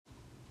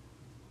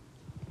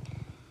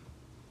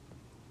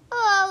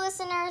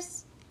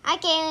listeners. Hi,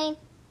 Kayleen.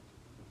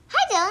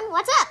 Hi, Dylan.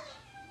 What's up?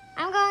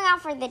 I'm going out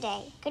for the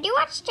day. Could you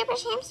watch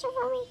Gibberish Hamster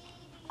for me?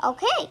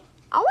 Okay,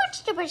 I'll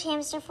watch Gibberish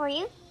Hamster for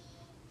you.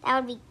 That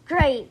would be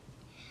great.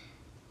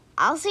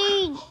 I'll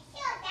see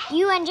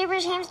you and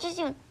Gibberish Hamster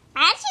soon.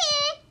 That's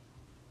it.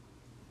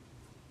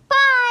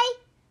 Bye.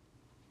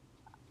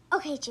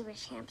 Okay,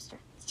 Gibberish Hamster.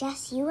 It's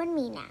just you and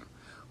me now.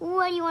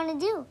 What do you want to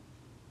do?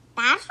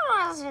 That's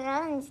what I was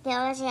going to do.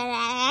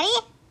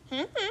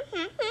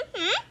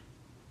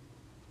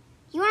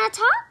 You want to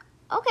talk?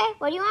 Okay,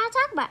 what do you want to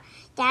talk about?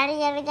 Daddy, you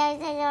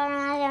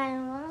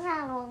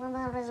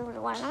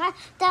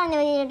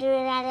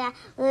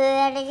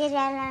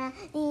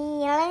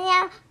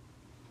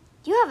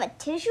have a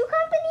tissue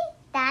company?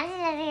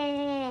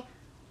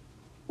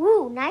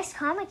 Ooh, nice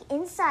comic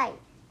insight.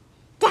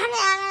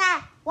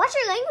 What's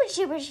your language,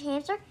 Gibberish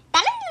Hamster?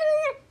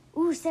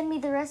 Ooh, send me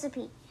the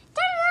recipe.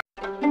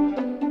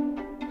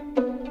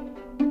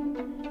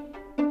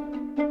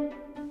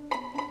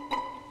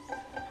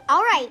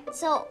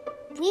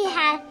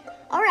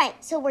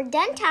 So we're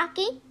done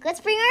talking.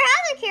 Let's bring our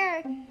other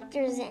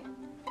characters in.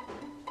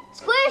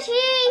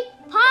 Squishy,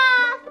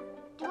 Pop,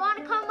 do you want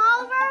to come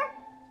over?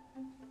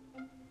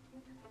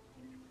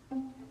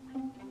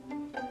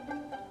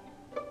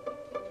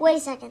 Wait a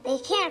second, they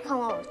can't come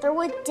over. They're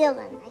with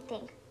Dylan, I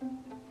think.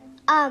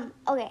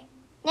 Okay,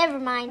 never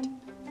mind.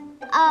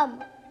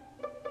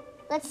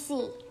 Let's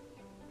see.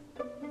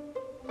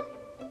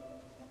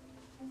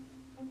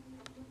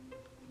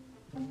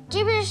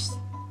 Gibberish.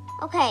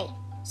 Okay,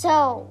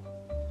 so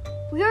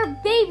we are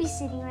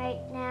babysitting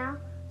right now.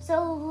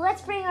 So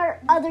let's bring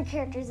our other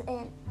characters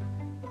in.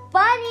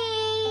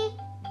 Bunny.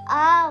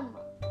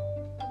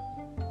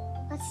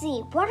 Let's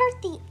see. What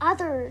are the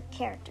other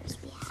characters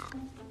we have?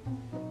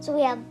 So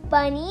we have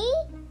Bunny.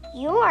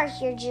 You are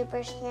here,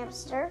 Gibberish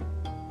Hamster.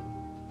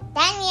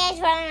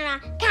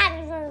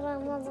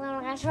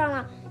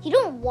 You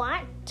don't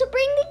want to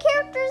bring the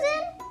characters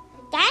in?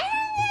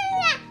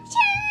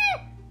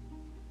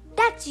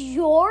 That's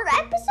your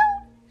episode?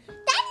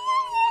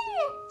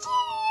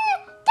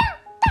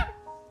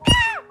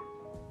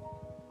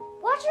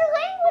 What's your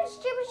language,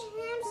 Gibberish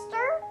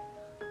Hamster?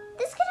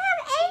 This can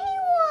have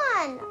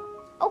anyone.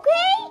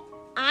 Okay?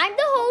 I'm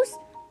the host.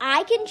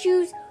 I can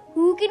choose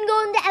who can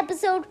go in the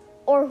episode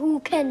or who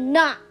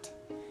cannot.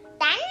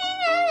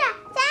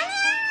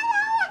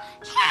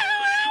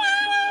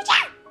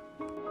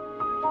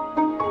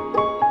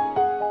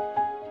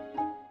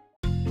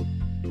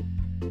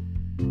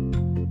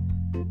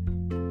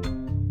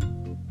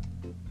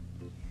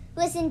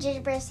 Listen,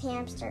 Gibberish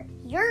Hamster,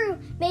 you're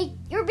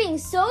being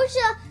so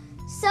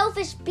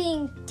selfish,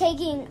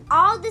 taking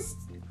all this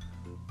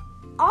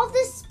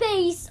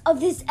space of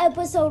this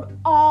episode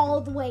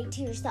all the way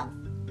to yourself.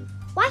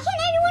 Why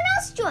can't anyone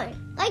else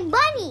join? Like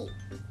Bunny.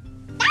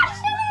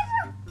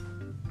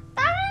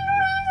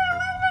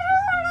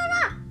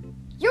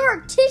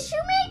 You're a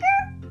tissue maker?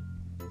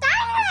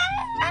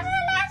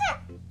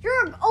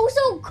 You're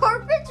also a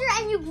carpenter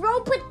and you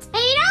grow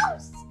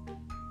potatoes?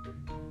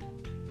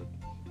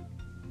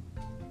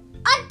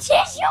 A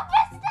tissue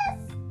business?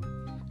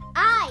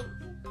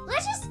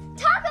 Let's just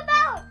talk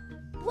about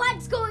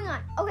what's going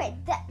on. Okay,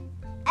 the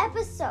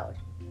episode.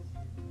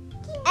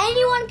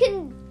 Anyone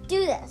can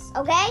do this,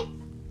 okay?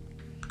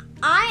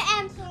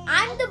 I'm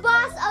the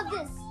boss of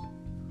this.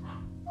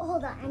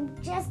 Hold on,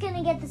 I'm just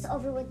gonna get this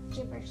over with,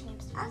 Gibberish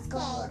Hamster. It's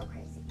going a little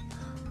crazy.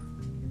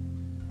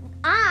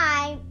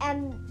 I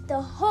am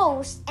the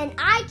host, and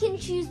I can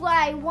choose what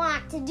I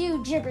want to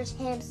do, Gibberish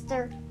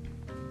Hamster.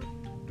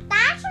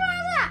 That's what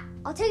I want.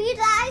 I'll take you to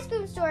the ice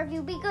cream store if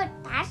you'll be good.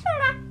 That's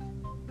what I want.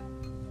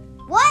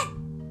 What?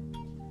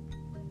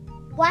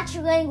 Watch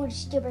your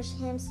language, Gibberish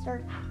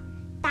Hamster.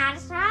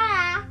 That's what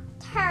I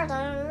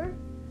want.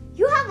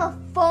 You have a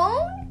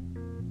phone?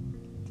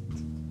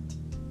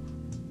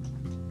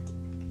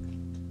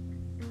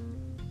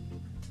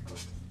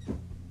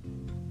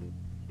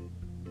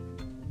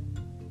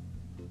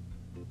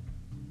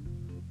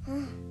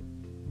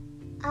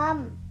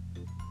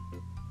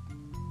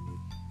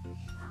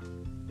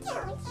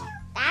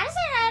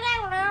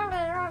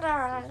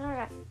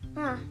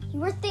 You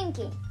were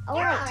thinking. All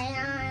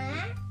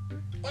right.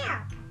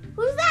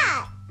 Who's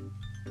that?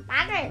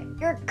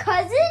 Your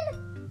cousin?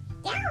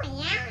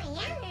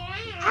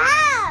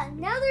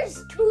 Now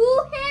there's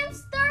two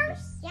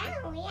hamsters?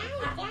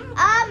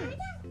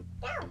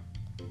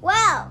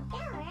 Well,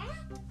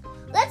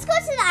 let's go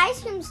to the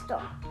ice cream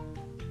store.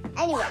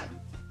 Anyway.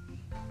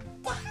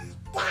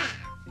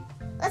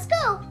 Let's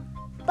go.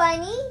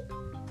 Bunny,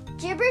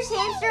 Gibberish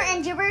Hamster,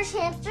 and Gibberish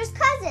Hamster's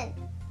cousin.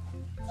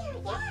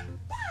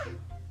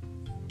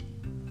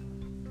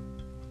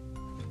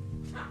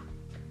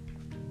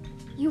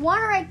 You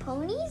want to ride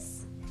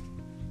ponies?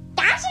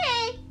 That's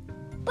it!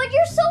 But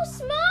you're so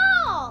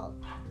small!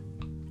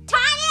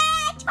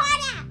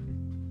 Tanya!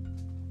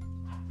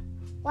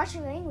 Watch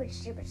your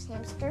language, Gibberish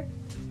Hamster.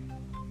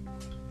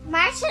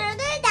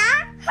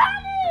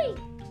 Honey!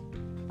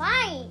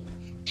 Fine.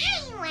 I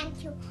want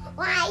to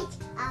ride,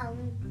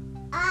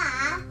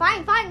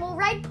 Fine, we'll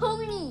ride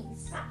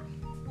ponies.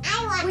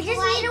 We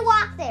just need to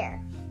walk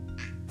there.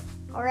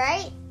 All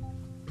right?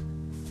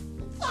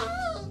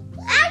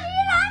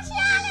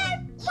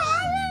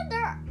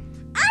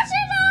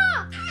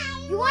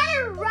 You want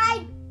to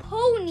ride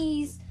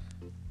ponies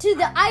to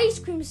the ice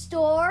cream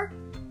store,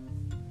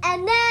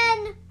 and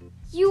then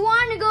you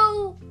want to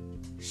go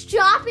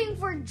shopping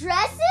for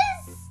dresses?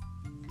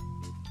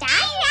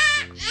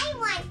 I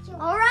want to.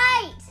 All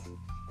right.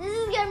 This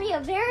is going to be a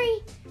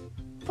very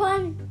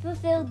fun,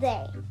 fulfilled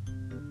day.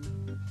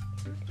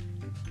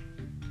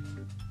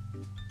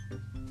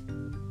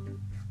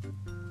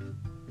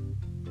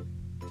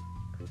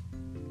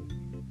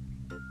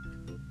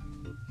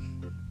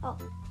 Oh,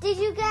 did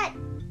you get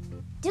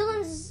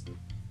Dylan's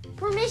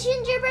permission,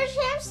 Gibberish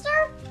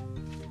Hamster?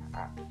 I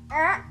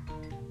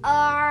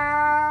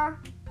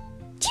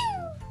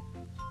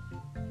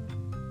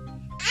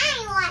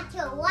want to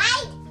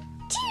ride.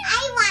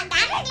 I want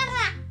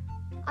that.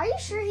 Are you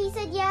sure he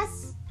said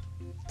yes?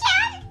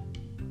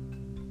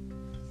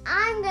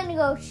 I'm gonna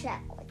go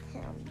check with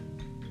him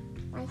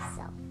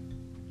myself.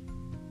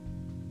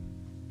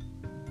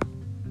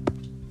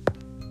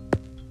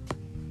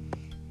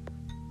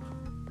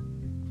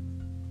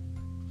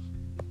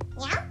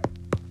 Yeah.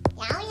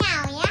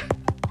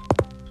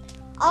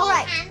 All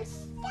right.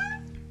 Hamster,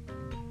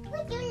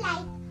 would you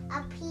like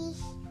a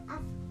piece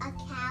of a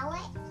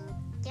carrot?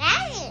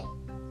 Yeah.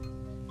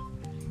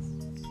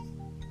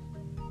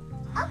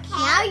 Okay.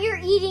 Now you're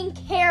eating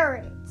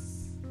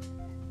carrots.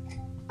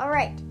 All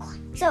right.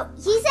 So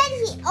he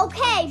said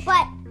okay,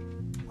 but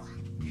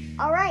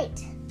all right.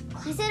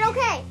 He said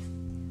okay.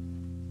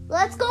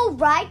 Let's go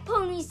ride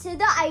ponies to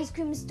the ice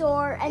cream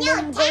store and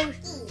then go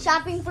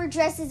shopping for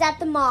dresses at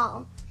the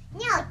mall.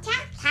 No,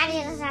 taxi.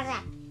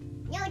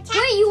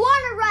 Wait, you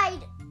want to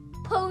ride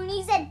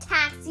ponies and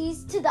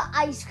taxis to the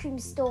ice cream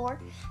store,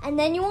 and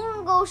then you want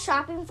to go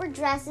shopping for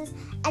dresses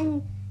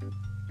and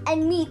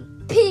meet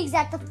pigs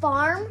at the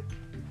farm,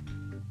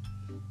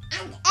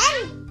 and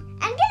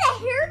get a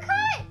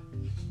haircut?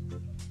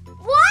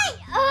 What?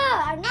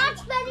 I'm not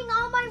spending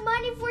all my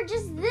money for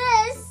just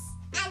this.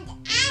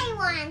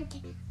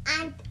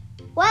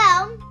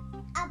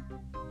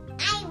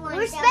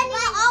 We're spending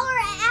all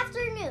our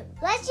afternoon.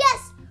 Let's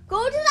just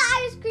go to the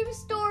ice cream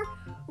store,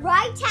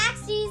 ride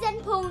taxis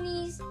and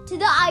ponies to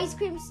the ice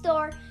cream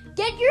store,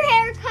 get your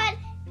hair cut,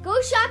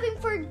 go shopping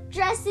for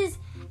dresses,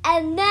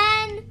 and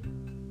then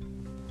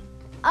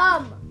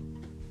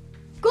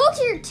go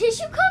to your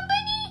tissue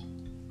company,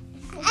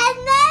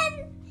 and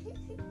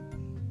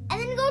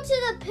then go to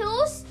the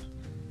pillow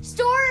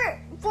store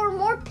for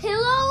more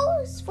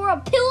pillows for a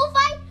pillow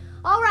fight.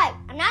 All right,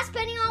 I'm not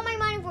spending all my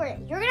money for it.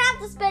 You're gonna have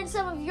to spend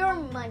some of your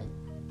money.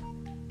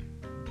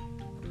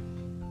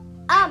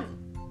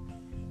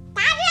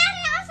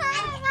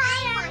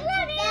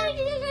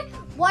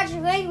 Watch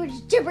your language,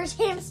 Gibberish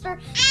Hamster.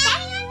 I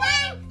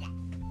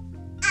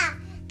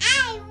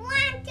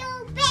want to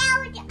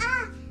build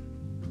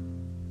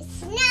a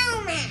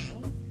snowman.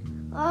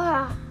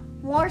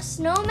 More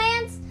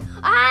snowmans?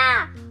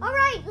 All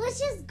right, let's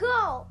just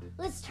go.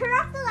 Let's turn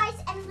off the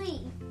lights and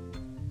leave.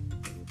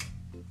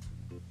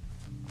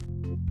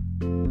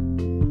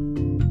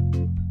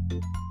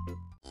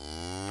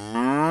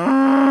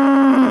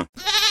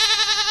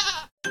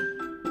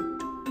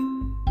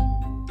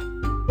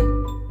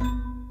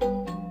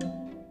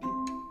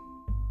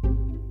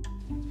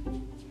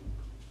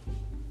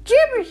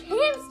 Gibberish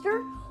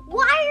Hamster,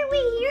 why are we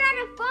here at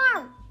a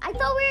farm? I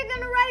thought we were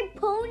going to ride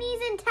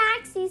ponies and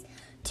taxis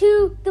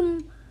to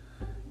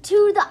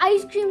the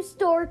ice cream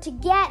store to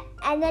get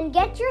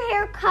your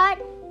hair cut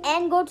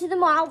and go to the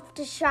mall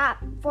to shop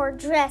for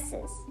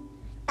dresses.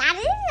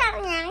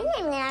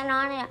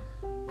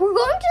 We're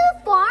going to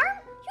the farm?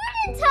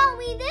 You didn't tell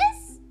me this.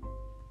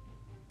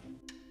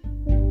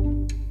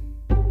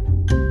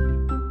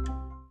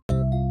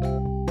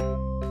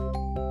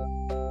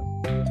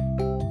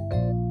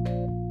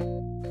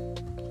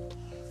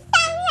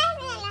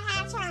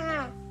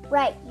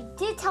 Right, you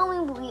did tell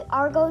me we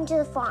are going to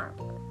the farm.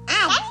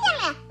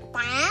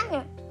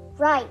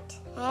 Right,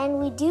 and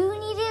we do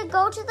need to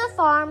go to the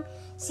farm,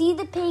 see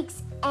the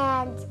pigs,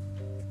 and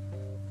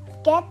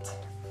get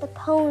the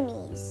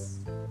ponies.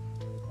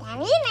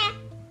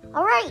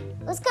 All right,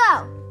 let's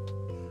go.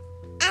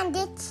 And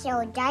it's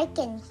so dark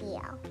in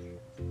here.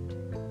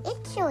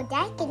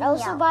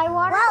 Also buy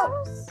water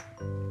bottles?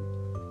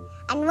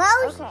 And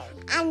Rose, Okay.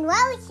 and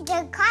Rose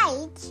the car,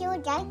 it's so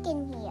dark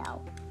in here.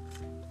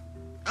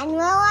 And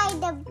where are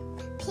the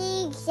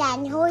pigs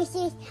and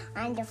horses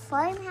and the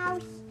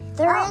farmhouse?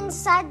 They're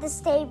inside the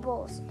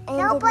stables. And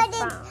No, in but the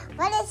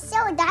farm. it's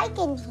so dark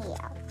in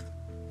here.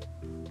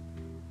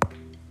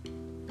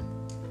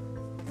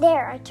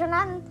 There, I turn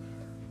on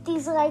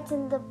these lights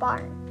in the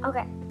barn.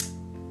 Okay,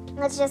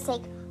 let's just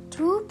take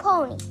 2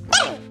 ponies.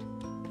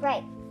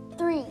 Right,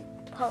 3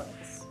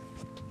 ponies.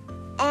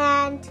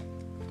 And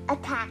a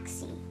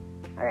taxi.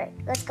 All right,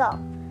 let's go.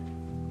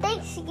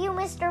 Thanks you,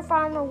 Mr.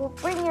 Farmer. We'll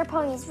bring your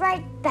ponies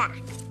right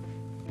back.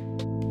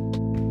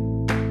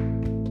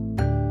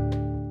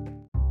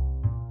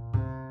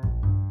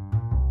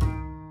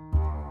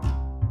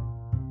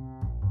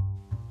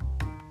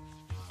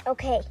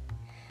 Okay.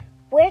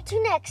 Where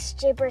to next,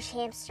 Gibberish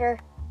Hamster?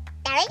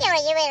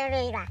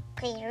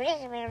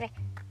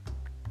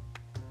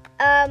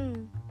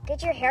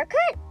 Get your hair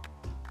cut?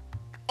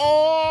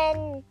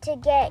 And to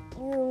get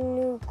you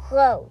new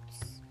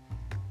clothes.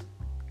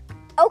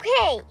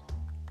 Okay.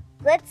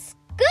 Let's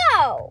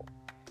go.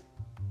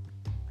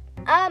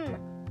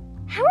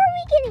 How are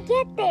we gonna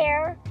get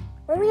there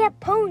when we have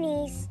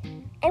ponies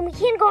and we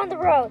can't go on the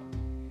road?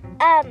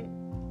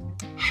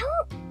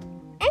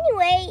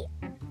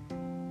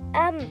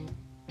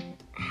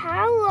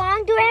 How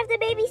long do I have to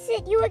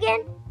babysit you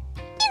again?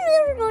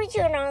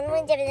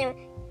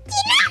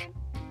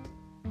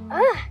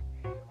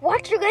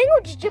 Watch your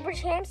language,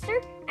 Gibberish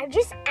Hamster. I'm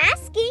just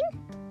asking.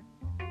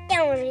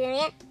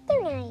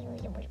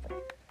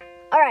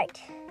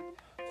 Alright.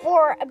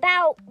 For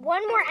about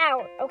 1 more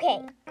hour.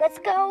 Okay, let's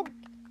go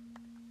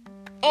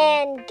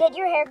and get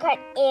your haircut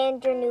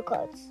and your new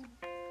clothes.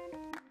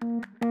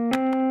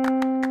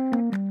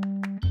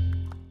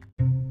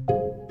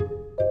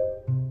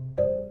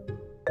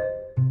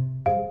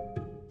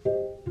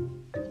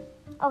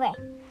 Okay,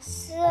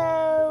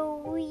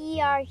 so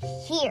we are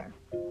here.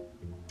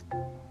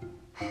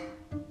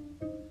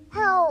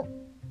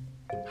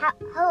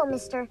 Hello,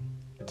 mister.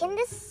 Can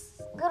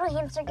this little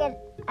hamster get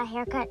a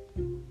haircut?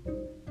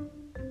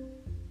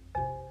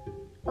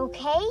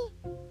 Okay.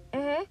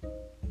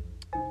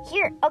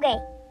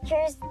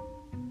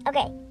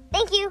 Okay,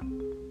 thank you.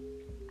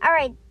 All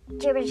right,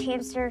 Gibberish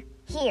Hamster,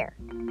 here.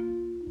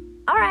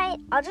 All right,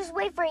 I'll just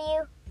wait for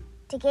you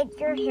to get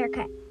your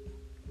haircut.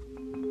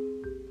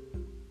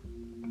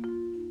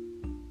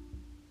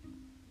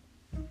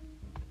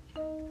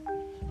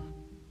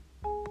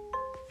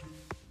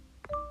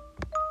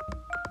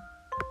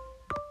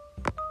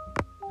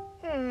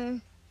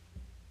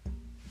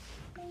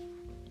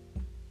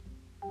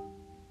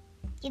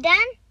 You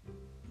done?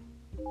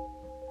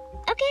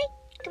 Okay,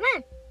 come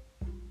on.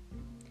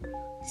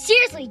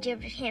 Seriously,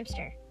 Gibberish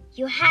Hamster,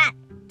 you had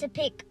to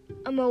pick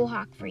a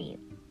mohawk for you.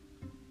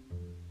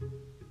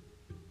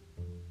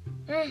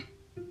 All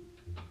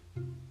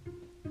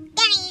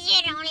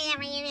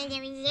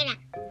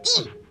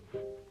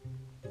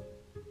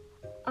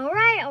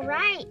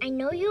right. I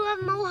know you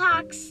love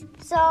mohawks,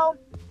 so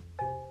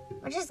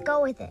we'll just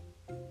go with it.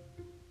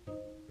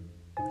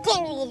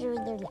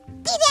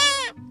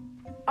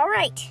 All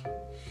right.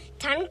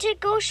 Time to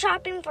go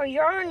shopping for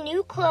your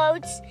new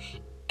clothes,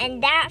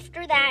 and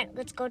after that,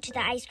 let's go to the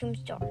ice cream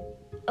store.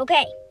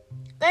 Okay,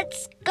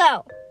 let's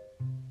go.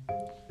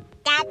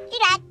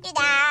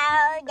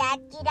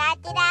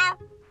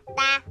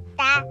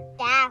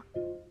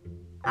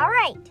 All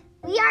right,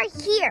 we are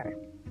here.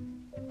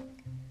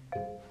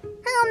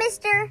 Hello,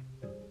 mister.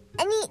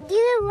 Do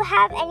you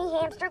have any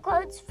hamster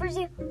clothes for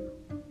you?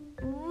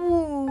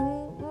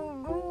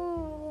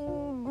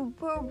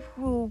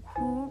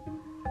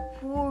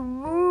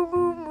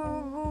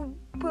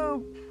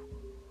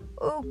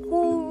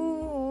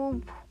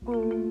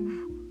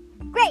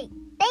 Great,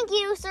 thank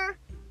you, sir.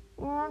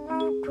 All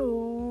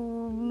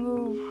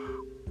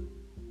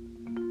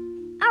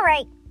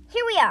right,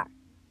 here we are.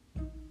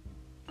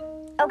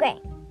 Okay,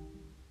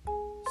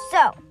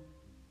 so,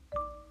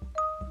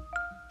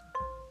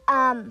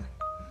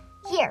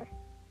 here.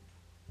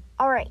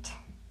 All right.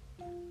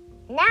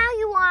 Now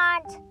you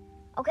want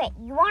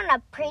a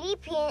pretty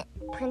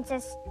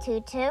princess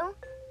tutu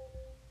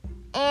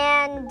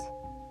and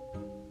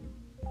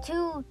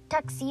 2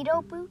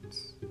 tuxedo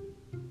boots.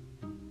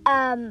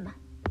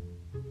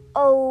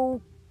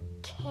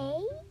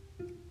 Okay.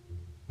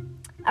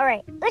 All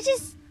right, let's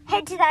just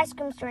head to the ice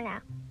cream store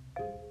now.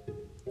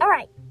 All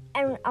right,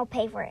 and I'll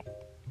pay for it.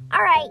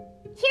 All right,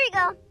 here you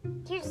go.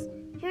 Here's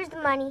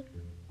the money.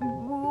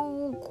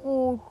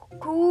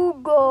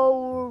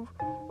 $2.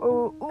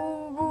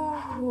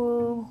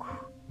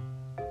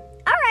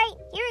 All right,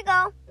 here we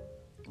go.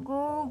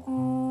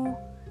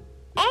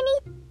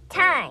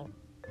 Anytime.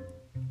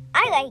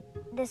 I like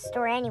this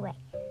store anyway.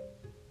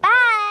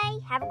 Bye.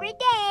 Have a great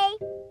day.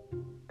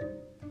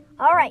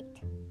 All right.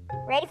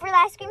 Ready for the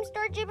ice cream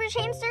store, Gibberish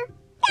Hamster?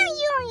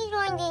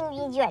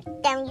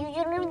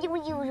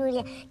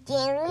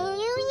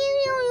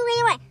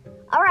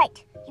 All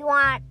right. You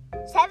want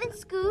 7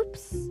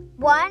 scoops,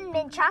 1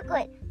 mint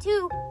chocolate,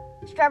 2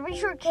 strawberry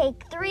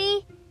shortcake,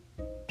 3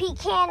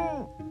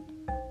 pecan?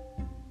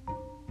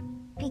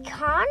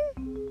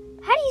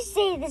 How do you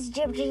say this,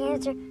 Gibberish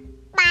Hamster?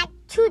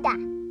 Bachuda.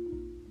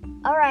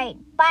 All right,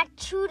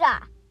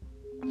 bachuda.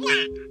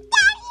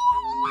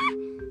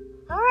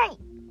 All right.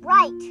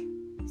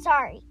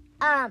 Sorry.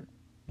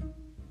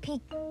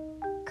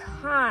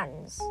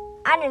 Pecans.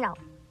 I don't know.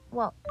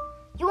 Well,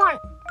 you want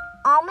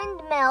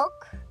almond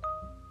milk,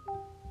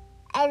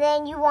 and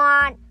then you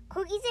want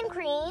cookies and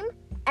cream,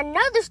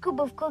 another scoop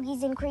of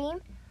cookies and cream.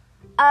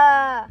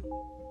 My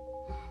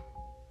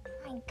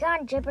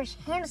God, Gibberish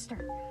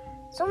Hamster.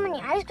 So many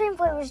ice cream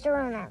flavors to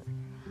remember.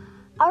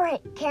 All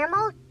right,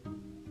 caramel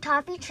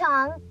toffee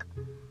chunk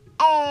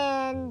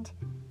and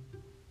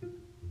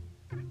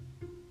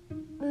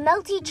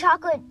melty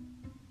chocolate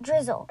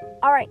drizzle.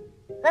 All right,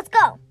 let's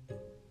go.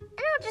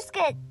 I'll just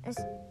get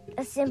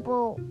a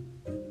simple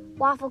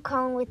waffle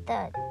cone with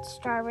the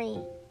strawberry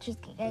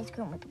cheesecake ice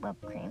cream with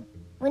whipped cream.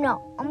 Well,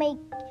 no,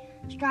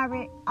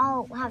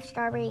 I'll have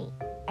strawberry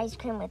ice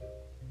cream with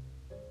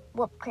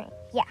whipped cream.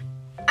 Yeah.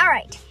 All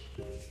right.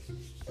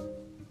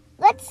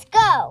 Let's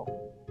go.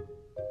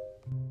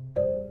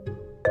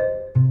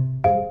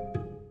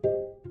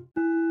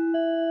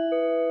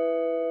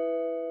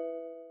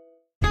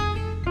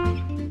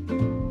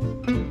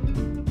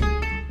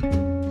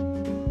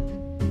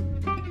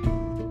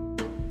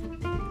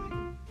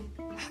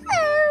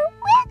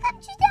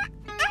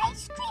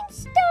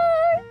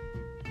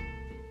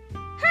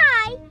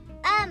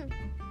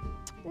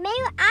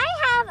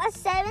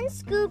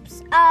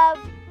 Scoops of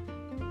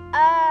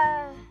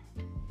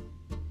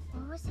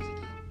what was it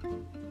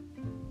again?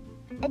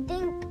 I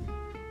think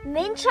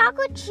mint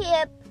chocolate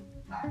chip,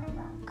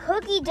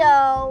 cookie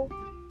dough,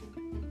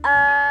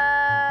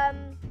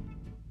 and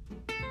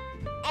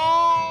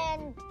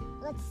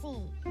let's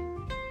see,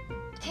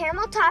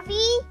 caramel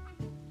toffee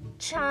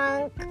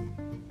chunk.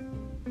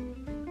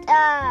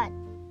 Why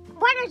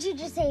don't you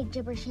just say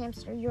Gibberish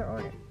Hamster, your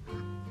order?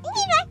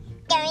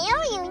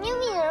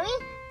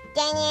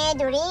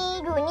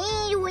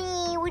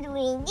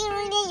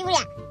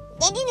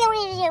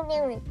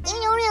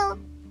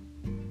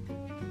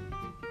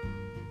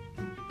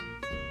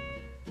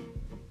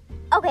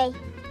 Okay,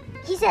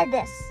 he said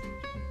this.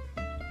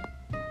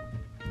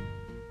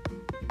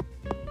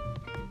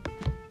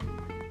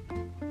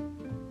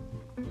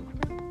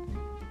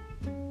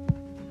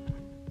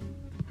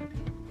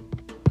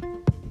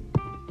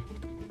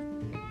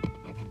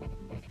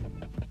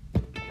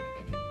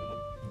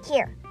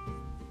 Here.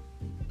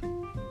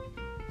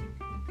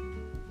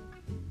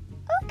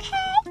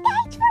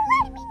 Thanks for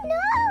letting me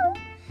know.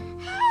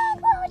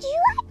 And what would you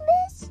like,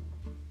 miss?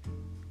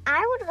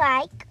 I would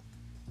like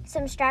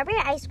some strawberry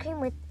ice cream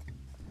with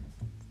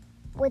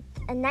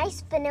a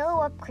nice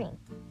vanilla whipped cream.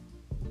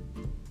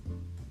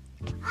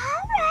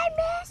 All right,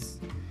 miss.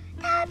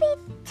 That'll be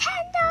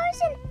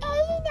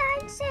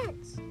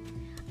 $10.89.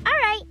 All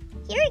right,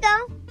 here you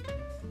go.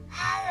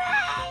 All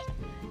right,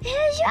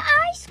 here's your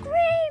ice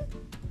cream.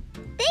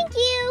 Thank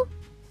you.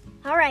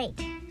 All right.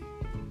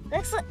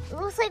 Looks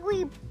like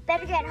we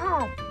better get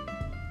home.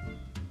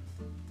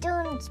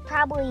 Dylan's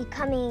probably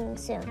coming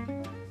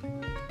soon.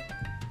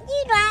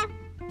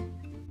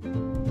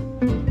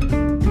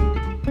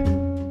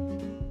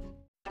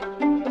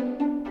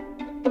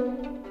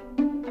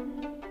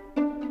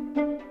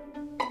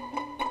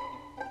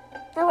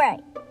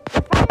 Alright,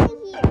 we're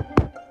finally here.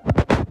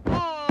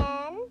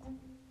 And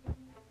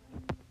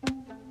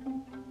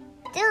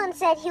Dylan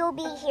said he'll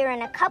be here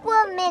in a couple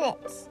of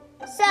minutes.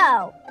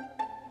 So,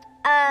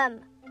 why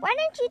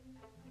don't you...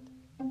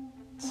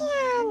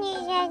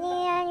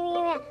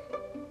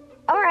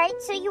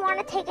 Alright, so you want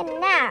to take a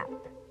nap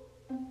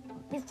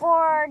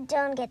before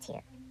Dylan gets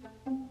here.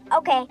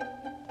 Okay.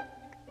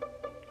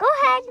 Go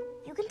ahead.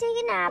 You can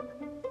take a nap.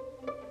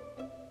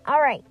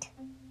 Alright.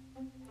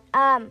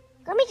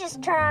 Let me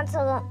just turn on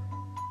so the...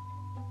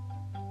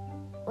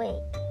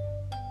 Wait.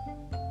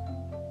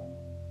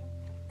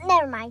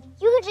 Never mind.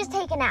 You can just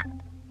take a nap.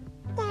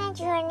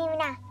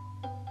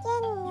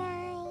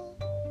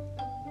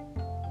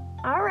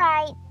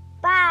 Alright.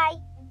 Bye,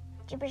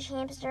 Gibberish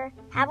Hamster.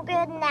 Have a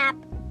good nap.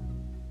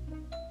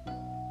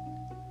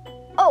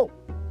 Oh,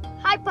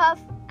 hi, Puff.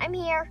 I'm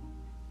here.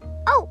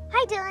 Oh,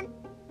 hi, Dylan.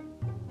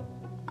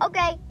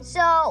 Okay,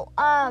 so,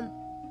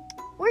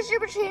 where's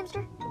Gibberish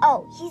Hamster?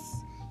 Oh,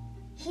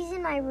 he's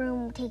in my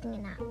room taking a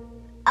nap.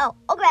 Oh,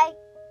 okay.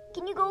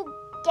 Can you go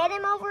get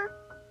him over?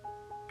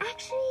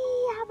 Actually,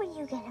 how about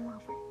you get him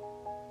over?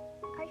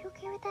 Are you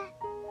okay with that?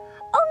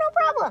 Oh, no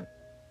problem.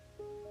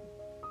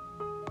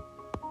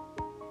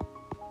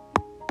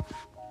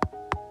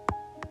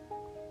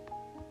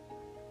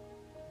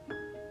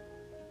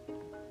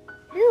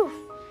 Whew.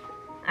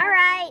 All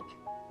right.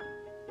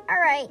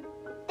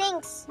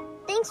 Thanks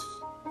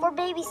for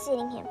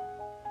babysitting him.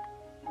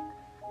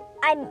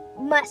 I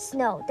must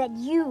know that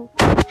you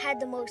had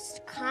the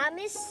most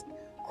calmest,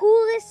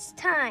 coolest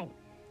time.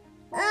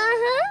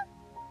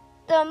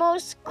 The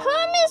most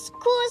calmest,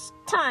 coolest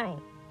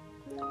time.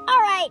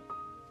 All right.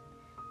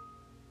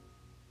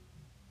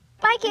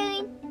 Bye,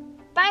 Kayleen.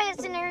 Bye,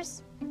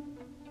 listeners.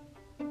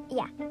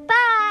 Yeah.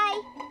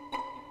 Bye.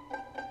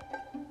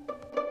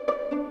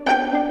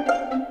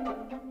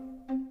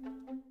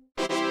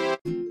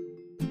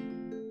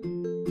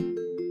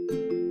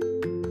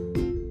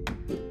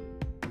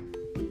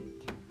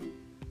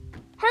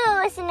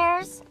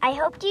 Listeners, I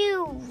hope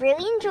you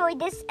really enjoyed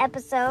this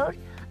episode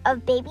of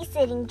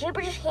Babysitting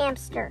Gibberish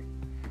Hamster.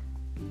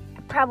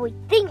 I probably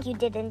think you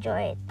did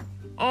enjoy it.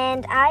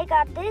 And I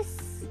got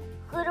this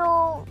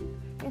little...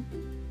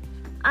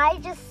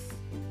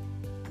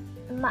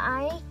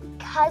 My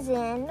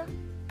cousin,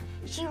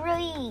 she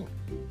really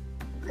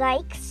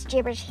likes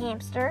Gibberish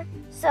Hamster.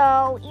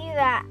 So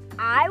either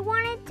I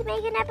wanted to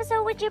make an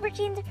episode with Gibberish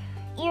Hamster,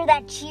 either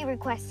that she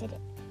requested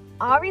it.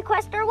 All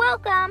requests are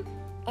welcome.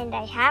 And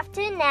I have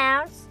to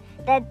announce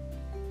that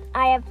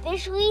I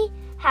officially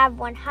have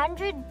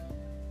 100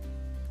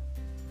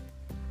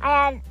 I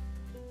had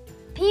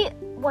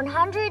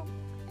 100.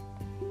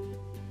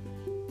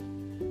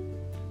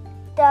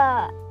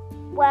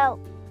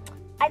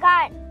 I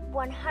got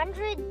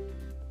 100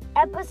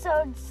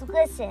 episodes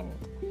listened.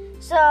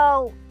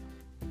 So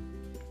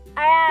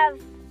I have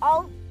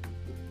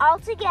all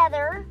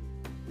together,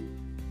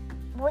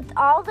 with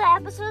all the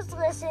episodes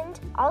listened,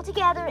 all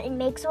together it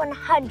makes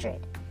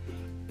 100.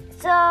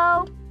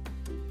 So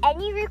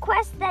any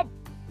request that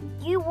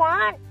you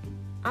want,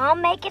 I'll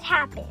make it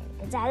happen,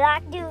 because I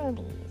like doing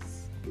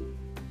these.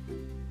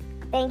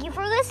 Thank you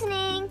for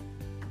listening.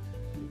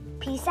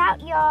 Peace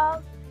out,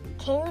 y'all.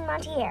 Kaylee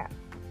Montiero.